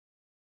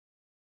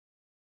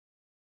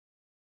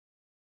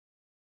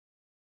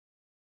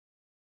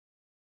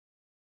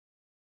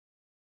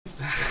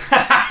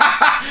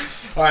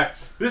Alright,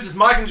 this is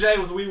Mike and Jay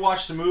with We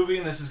Watched a Movie,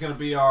 and this is going to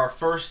be our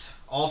first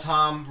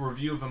all-time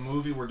review of a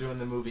movie. We're doing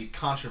the movie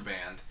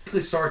Contraband. It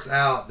basically starts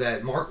out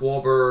that Mark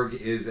Wahlberg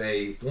is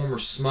a former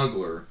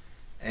smuggler,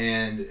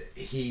 and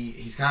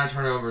he's kind of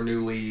turning over a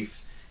new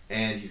leaf,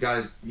 and he's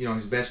got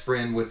his best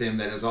friend with him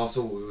that is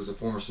also was a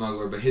former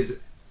smuggler, but his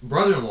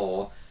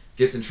brother-in-law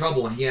gets in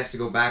trouble and he has to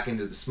go back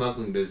into the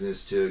smuggling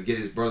business to get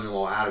his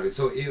brother-in-law out of it.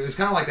 So it was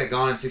kind of like that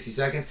Gone in 60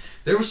 Seconds.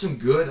 There were some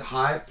good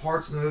high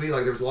parts in the movie.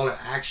 Like there was a lot of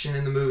action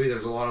in the movie. There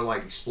was a lot of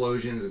like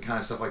explosions and kind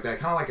of stuff like that.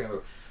 Kind of like a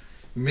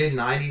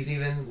mid-90s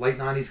even, late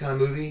 90s kind of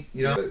movie.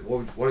 You know,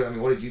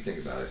 what did you think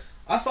about it?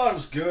 I thought it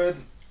was good.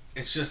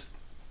 It's just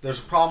there's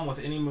a problem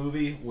with any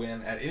movie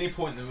when at any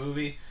point in the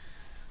movie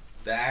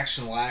the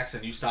action lacks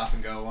and you stop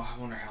and go, I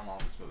wonder how long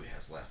this movie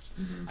has left.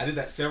 I did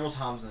that several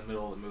times in the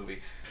middle of the movie.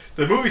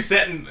 The movie's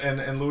set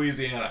in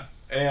Louisiana,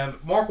 and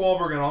Mark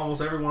Wahlberg in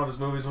almost every one of his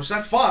movies, which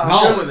that's fine.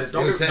 I'm good with it.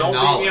 Don't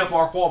beat me up,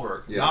 Mark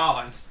Wahlberg. Yeah.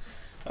 Nolans.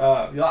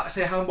 You like to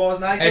say Homeboy's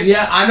naked? And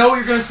yeah, I know what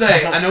you're gonna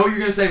say. I know what you're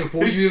gonna say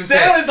before you even say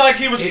it. He sounded like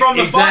he was from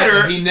the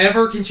fighter. He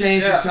never can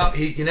change his tone.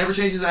 He can never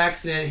change his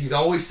accent. He's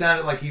always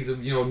sounded like he's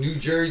New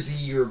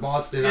Jersey or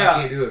Boston. I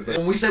can't do it. But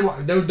when we say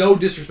no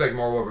disrespect to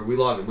Mark Wahlberg, we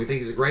love him. We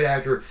think he's a great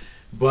actor,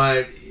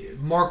 but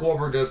Mark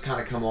Wahlberg does kind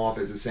of come off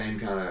as the same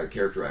kind of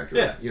character actor.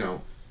 Yeah. You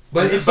know.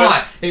 But it's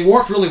fine. It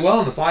worked really well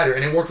in The Fighter,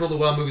 and it worked really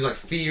well in movies like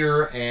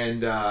Fear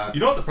and... You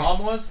know what the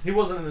problem was? He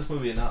wasn't in this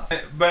movie enough.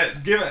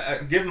 But give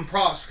him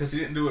props because he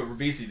didn't do what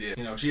Ribisi did.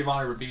 You know,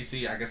 Giovanni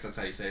Ribisi, I guess that's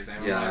how you say his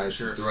name. Yeah, I'm not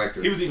sure. sure.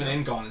 Director. He was even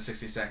in Gone in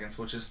 60 Seconds,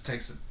 which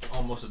takes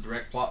almost a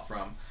direct plot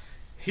from...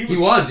 He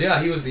was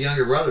the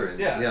younger brother.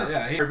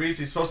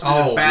 Ribisi's supposed to be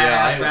this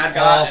bad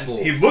guy, and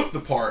he looked the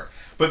part.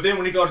 But then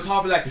when he go to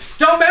talk, he's like,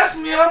 "Don't mess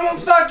with me, I'm gonna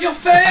fuck your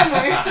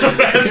family."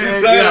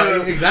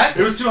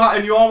 Exactly. It was too hot,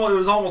 and it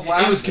was almost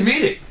loud. It was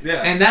comedic.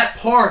 Yeah. And that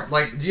part,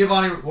 like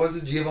Giovanni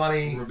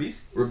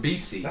Ribisi?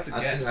 Ribisi. That's a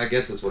guess. I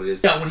guess that's what it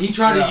is. Yeah. When he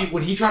tried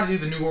to do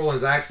the New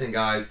Orleans accent,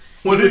 guys.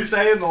 What did he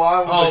say in the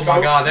line? Oh my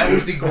God, that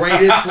was the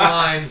greatest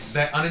line.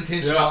 That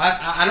unintentional.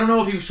 Yeah. I don't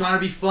know if he was trying to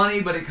be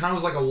funny, but it kind of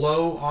was like a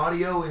low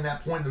audio in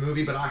that point in the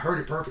movie. But I heard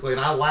it perfectly, and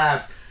I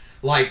laughed.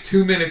 Like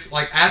 2 minutes,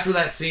 like after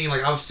that scene,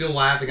 like I was still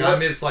laughing, and I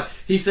missed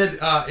he said,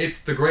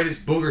 it's the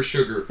greatest booger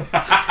sugar.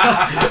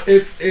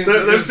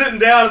 They're sitting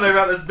down and they've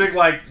got this big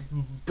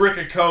brick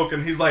of Coke,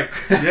 and he's like,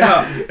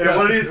 yeah. And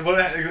how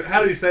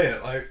did he say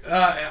it? Like,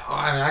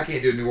 I mean, I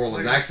can't do a New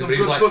Orleans accent, but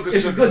he's like,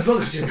 it's a good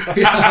booger sugar.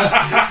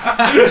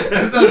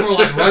 That sounds more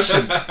like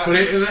Russian, but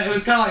it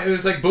was kind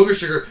of like booger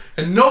sugar,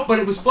 but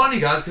it was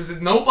funny, guys,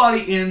 because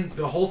nobody in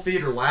the whole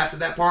theater laughed at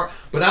that part,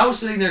 but I was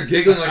sitting there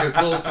giggling like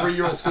a little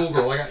 3-year-old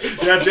schoolgirl.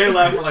 Jay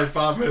laughed for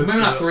 5 minutes. Maybe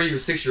not 3 or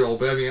 6-year-old,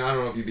 but I mean, I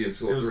don't know if you'd be in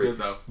school. It was good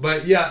though.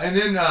 But yeah, and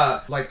then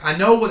I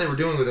know what they were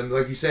doing with him.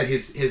 Like you said,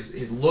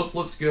 his look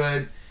looked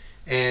good.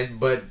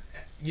 But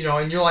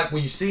and you're like,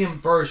 when you see him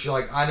first, you're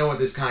like, I know what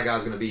this kind of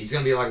guy's going to be. He's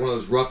going to be like one of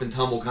those rough and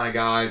tumble kind of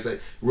guys,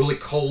 like really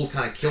cold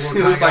kind of killer.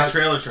 He looks like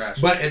trailer trash.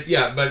 But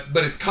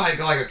it's kind of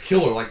like a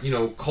killer, like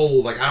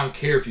cold. Like I don't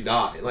care if you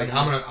die. Like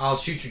I'll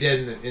shoot you dead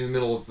in the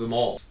middle of the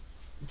mall.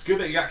 It's good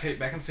that you got Kate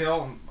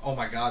Beckinsale. And, oh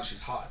my God,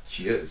 she's hot.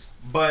 She is.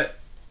 But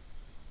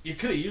you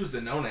could have used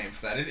the no name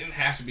for that. It didn't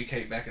have to be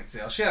Kate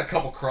Beckinsale. She had a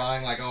couple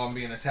crying like, oh, I'm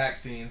being attacked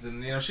scenes,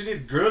 and she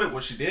did good at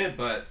what she did,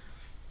 but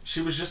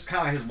she was just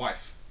kind of his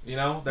wife.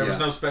 There was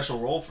no special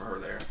role for her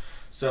there.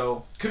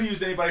 So, could have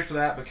used anybody for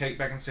that, but Kate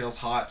Beckinsale's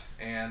hot,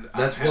 and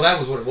that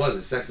was what it was,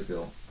 it's sex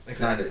appeal.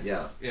 Exactly.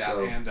 Yeah. Yeah,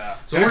 and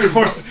of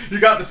course, you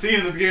got the scene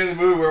in the beginning of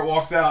the movie where it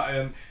walks out,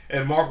 and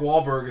Mark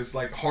Wahlberg is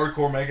like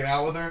hardcore making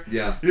out with her.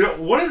 Yeah.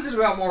 What is it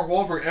about Mark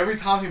Wahlberg? Every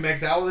time he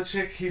makes out with a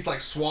chick, he's like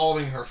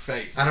swallowing her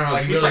face. I don't know.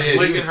 Like he's really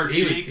licking her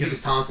cheek. He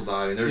was tonsil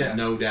diving. There's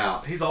no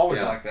doubt. He's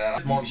always like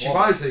that. She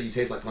probably said you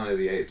taste like Planet of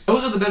the Apes.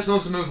 Those are the best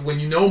moments of the movie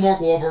when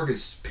Mark Wahlberg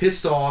is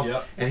pissed off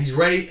and he's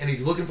ready and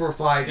he's looking for a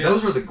fight. Yep.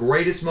 Those are the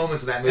greatest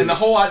moments of that movie. And the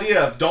whole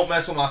idea of don't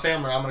mess with my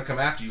family or I'm going to come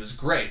after you is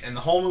great. And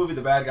the whole movie,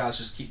 the bad guys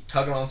just keep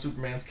tugging on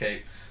Superman's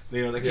cape.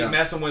 They keep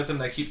messing with him.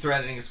 They keep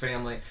threatening his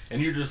family, and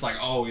you're just like,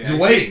 oh yeah. You're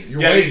waiting.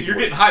 You're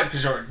getting hyped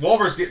because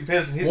Wahlberg's getting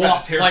pissed, and he's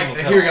about to tear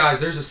someone's head off. Guys,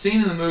 there's a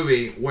scene in the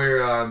movie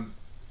where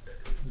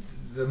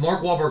the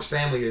Mark Wahlberg's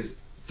family is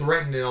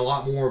threatened in a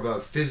lot more of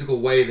a physical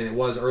way than it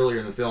was earlier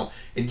in the film,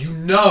 and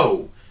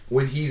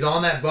when he's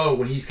on that boat,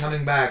 when he's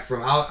coming back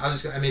from,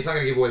 it's not going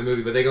to give away the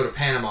movie, but they go to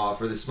Panama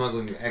for the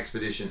smuggling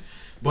expedition.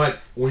 But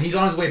when he's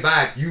on his way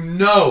back,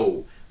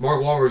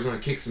 Mark Wahlberg's going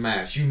to kick some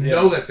ass.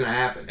 That's going to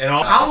happen. And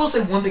I will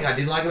say one thing I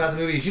didn't like about the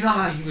movie is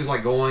how he was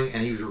going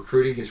and he was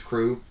recruiting his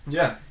crew.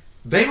 Yeah.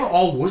 They were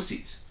all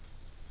wussies,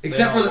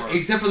 except for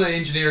the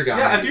engineer guy.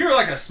 Yeah, if you're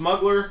like a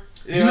smuggler.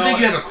 You would think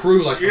you have a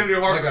crew you're gonna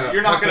do hard.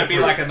 You're not gonna be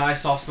like a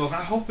nice soft spoken.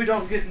 I hope we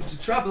don't get into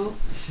trouble.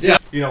 Yeah.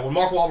 When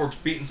Mark Wahlberg's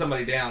beating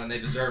somebody down and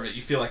they deserve it,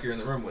 you feel like you're in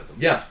the room with them.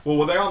 Yeah. Well,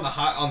 when they're on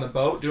the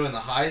boat doing the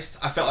heist,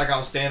 I felt like I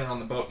was standing on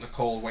the boat in the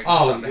cold waiting for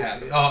something to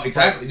happen. Oh,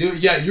 exactly,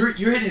 dude. Yeah, you're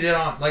hitting it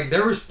on. Like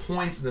there was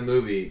points in the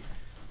movie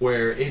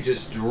where it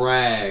just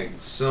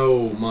dragged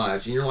so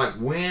much, and you're like,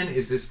 when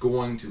is this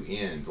going to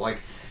end? Like,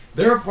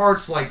 there are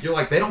parts like you're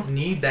like they don't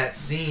need that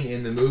scene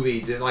in the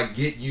movie to like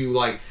get you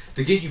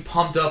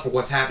pumped up for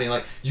what's happening.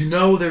 Like, you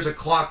know, there's a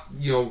clock,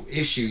 you know,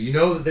 issue. You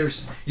know that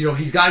there's, you know,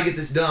 he's got to get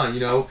this done, you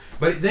know.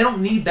 But they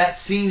don't need that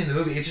scene in the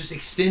movie. It just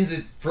extends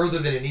it further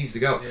than it needs to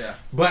go. Yeah.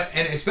 But,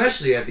 and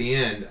especially at the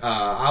end,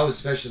 I was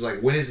especially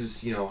like, when is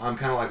this, you know, I'm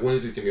kind of like, when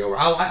is this going to be over?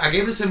 I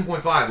gave it a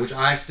 7.5, which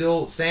I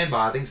still stand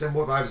by. I think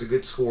 7.5 is a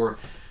good score.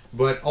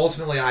 But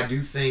ultimately, I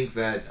do think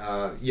that,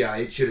 yeah,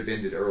 it should have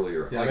ended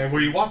earlier. Yeah, like, I mean,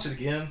 will you watch it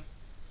again?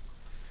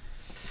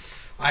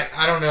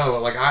 I don't know.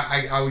 Like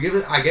I would give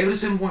it. I gave it a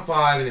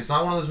 7.5, and it's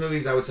not one of those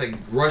movies I would say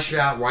rush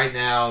out right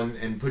now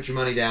and put your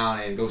money down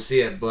and go see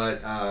it.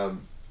 But I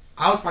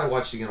would probably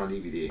watch it again on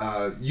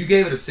DVD. You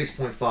gave it a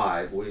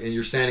 6.5, and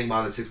you're standing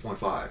by the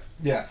 6.5.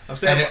 Yeah, I'm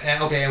saying.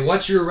 Okay, and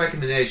what's your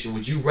recommendation?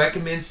 Would you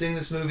recommend seeing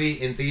this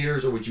movie in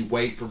theaters, or would you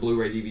wait for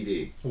Blu-ray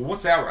DVD? Well,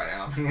 what's out right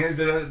now? I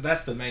mean,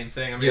 that's the main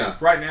thing. I mean, yeah.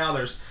 Right now,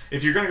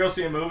 if you're gonna go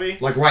see a movie,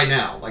 like right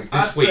now, like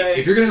this week,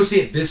 if you're gonna go see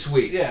it this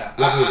week, yeah,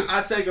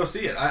 I'd say go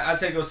see it. I'd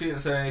say go see it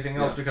instead of anything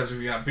else, because if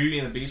you got Beauty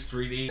and the Beast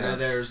 3D,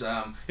 there's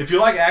if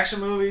you like action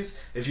movies,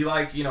 if you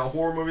like, you know,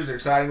 horror movies or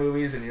exciting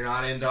movies, and you're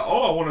not into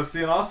I want to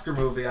see an Oscar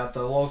movie at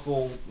the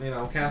local, you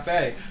know,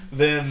 cafe,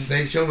 then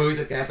they show movies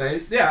at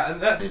cafes. Yeah, and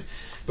that.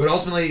 But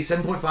ultimately,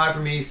 7.5 for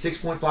me,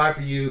 6.5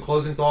 for you.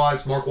 Closing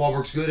thoughts, Mark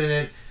Wahlberg's good in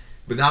it,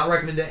 but not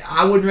recommended.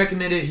 I wouldn't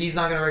recommend it. He's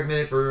not going to recommend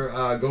it for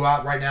go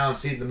out right now and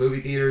see it in the movie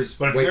theaters.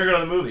 But if you're going to go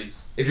to the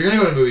movies. If you're going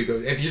to go to the movie, go.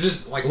 If you're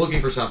just like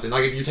looking for something,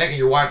 like if you're taking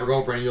your wife or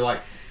girlfriend and you're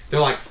like, they're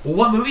like, well,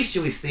 what movies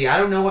should we see? I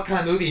don't know what kind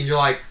of movie. And you're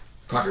like,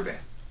 Contraband.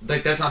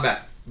 Like, that's not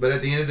bad. But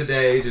at the end of the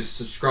day, just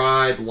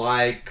subscribe,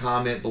 like,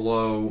 comment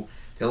below.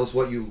 Tell us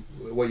what you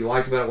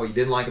liked about it, what you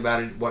didn't like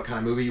about it, what kind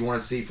of movie you want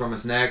to see from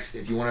us next.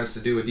 If you want us to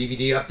do a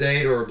DVD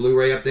update or a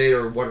Blu-ray update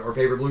or what our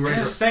favorite Blu-rays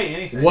are. Just say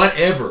anything.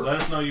 Whatever. Let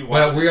us know you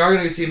watched it. We are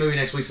going to see a movie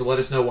next week, so let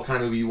us know what kind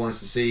of movie you want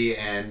us to see,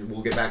 and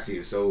we'll get back to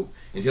you. So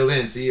until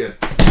then, see ya.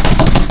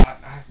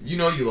 You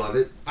know you love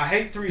it. I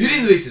hate 3D. Beauty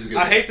and the Beast is good.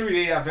 I hate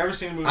 3D. I've never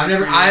seen a movie. I've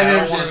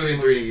never seen a movie in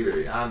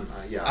 3D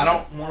either. I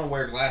don't want to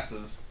wear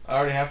glasses. I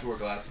already have to wear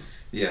glasses.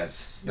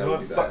 Yes. You know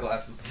what? Fuck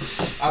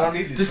glasses. I don't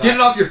need these Just glasses.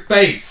 get it off your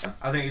face.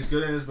 I think he's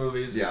good in his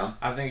movies. Yeah.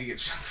 I think he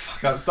gets shut the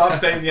fuck up. Stop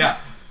saying yeah.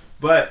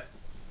 But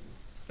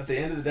at the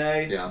end of the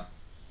day. Yeah.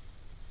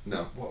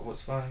 No.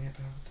 What's funny about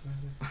the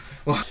movie?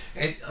 Well,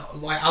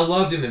 and, like, I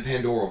loved him in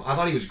Pandorum. I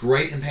thought he was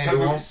great in Pandorum. That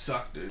movie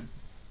sucked, dude.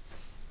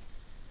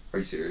 Are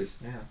you serious?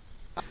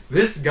 Yeah.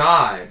 This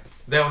guy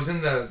that was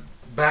in the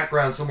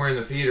background somewhere in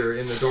the theater,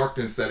 in the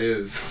darkness that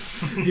is,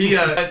 he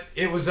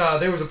it was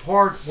there was a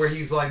part where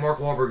he's like, Mark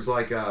Wahlberg's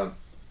like,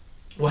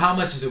 well, how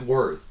much is it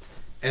worth?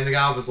 And the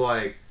guy was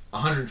like,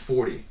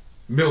 $140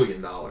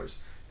 million.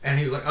 And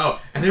he was like,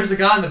 oh. And there's a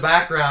guy in the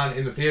background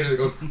in the theater that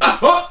goes,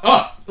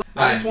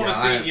 I just want to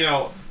see, you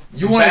know,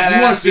 you want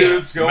to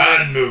see a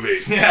bad movie.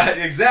 Yeah,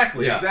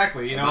 exactly.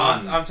 You know,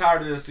 I'm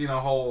tired of this, you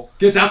know, whole...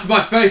 Get out of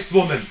my face,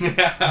 woman.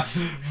 Yeah.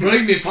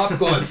 Bring me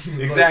popcorn.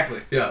 Exactly.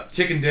 Like, yeah,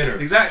 chicken dinner.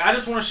 Exactly. I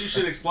just want to see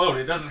shit explode.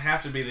 It doesn't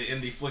have to be the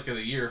indie flick of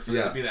the year for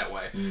it to be that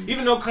way.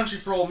 Even No Country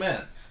for Old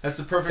Men. That's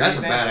the perfect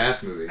example.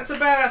 That's a badass movie. That's a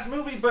badass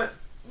movie, but...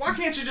 Why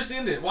can't you just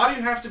end it? Why do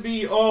you have to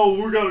be,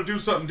 we're going to do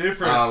something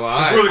different?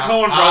 Because we're the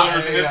Coen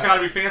brothers and it's got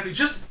to be fancy.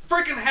 Just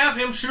freaking have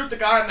him shoot the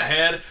guy in the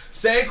head,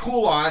 say a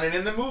cool line, and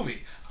end the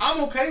movie.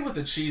 I'm okay with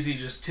the cheesy,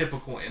 just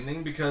typical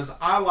ending because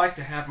I like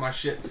to have my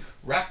shit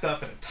wrapped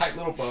up in a tight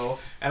little bow,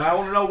 and I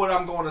want to know what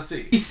I'm going to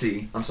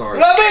see. I'm sorry.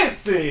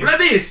 Ravisi!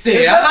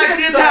 I like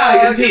the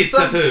Italian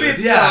pizza food.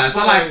 Yes,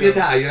 I like the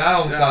Italian. I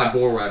don't sound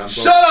like Borat.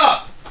 Shut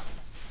up!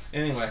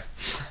 Anyway.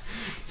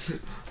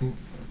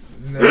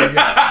 No,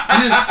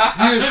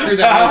 yeah. You just screwed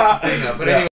that whole thing up. But anyway.